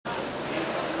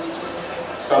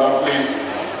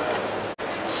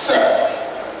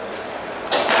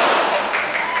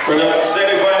For the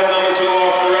semi-final number 2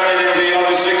 off the run, it'll be all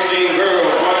the 16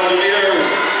 girls, 100 meters,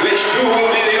 which 2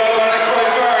 will be the automatic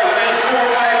qualifiers, and 4,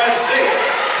 5, and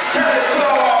 6.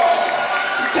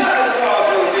 Stanislaus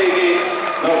will take it.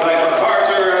 Looks like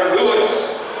MacArthur and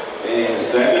Lewis in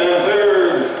 2nd and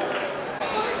 3rd.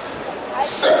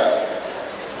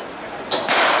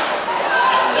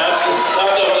 That's the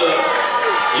start of the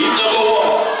heat number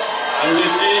 1. And we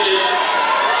see it.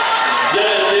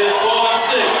 Zenith in 4 and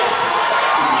 6.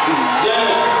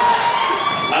 Zenith.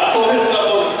 Apple his cup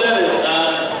of Zenith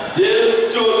and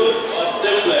Dave Joseph of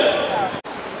Simplex.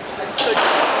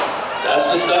 That's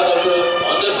the start of the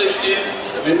under 16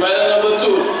 semi-final number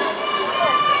 2.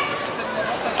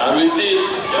 And we see it's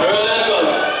Gerald Edwin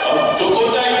of Toko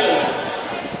Titan.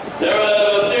 Gerald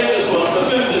Edwin takes this one for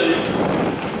Clemson.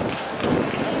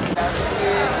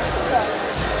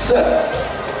 Set.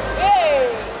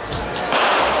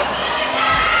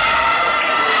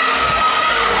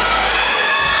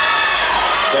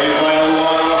 Semi-final 1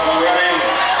 off and running.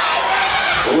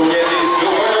 We'll get these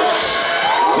two first.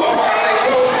 Look at it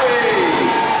closely.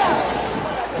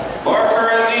 Barker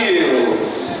and Niels.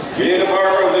 Jada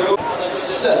Barker of the coach.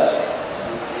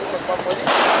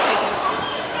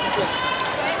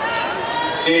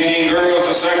 18 girls,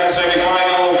 the 2nd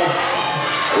semi-final.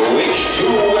 Which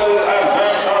 2 will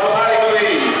advance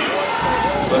automatically?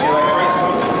 So you like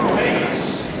Prescott States.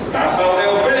 That's how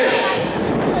they'll finish.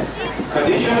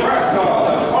 Khadijah Prescott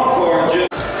of Concord.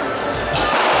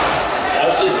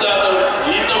 That's the start of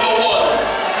heat number 1.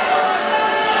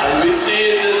 And we see